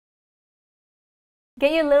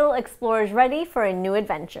Get your little explorers ready for a new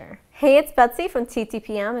adventure. Hey, it's Betsy from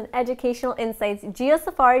TTPM and Educational Insights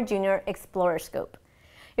GeoSafari Jr Explorer Scope.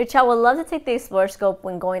 Your child will love to take the Explorer Scope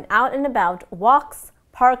when going out and about, walks,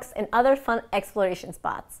 parks, and other fun exploration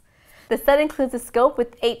spots. The set includes a scope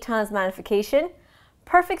with 8x magnification,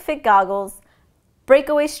 perfect fit goggles,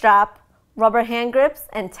 breakaway strap, rubber hand grips,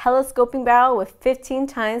 and telescoping barrel with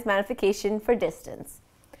 15x magnification for distance.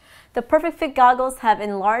 The perfect fit goggles have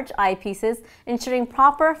enlarged eyepieces, ensuring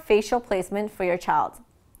proper facial placement for your child.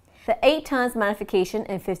 The 8x magnification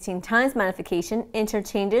and 15x magnification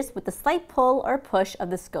interchanges with the slight pull or push of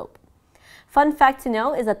the scope. Fun fact to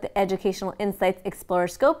know is that the Educational Insights Explorer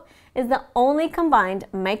Scope is the only combined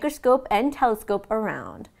microscope and telescope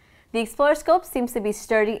around. The Explorer Scope seems to be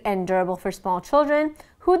sturdy and durable for small children,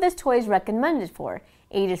 who this toy is recommended for,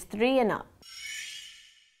 ages 3 and up.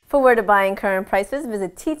 For where to buy and current prices,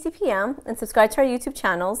 visit TTPM and subscribe to our YouTube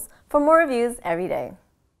channels for more reviews every day.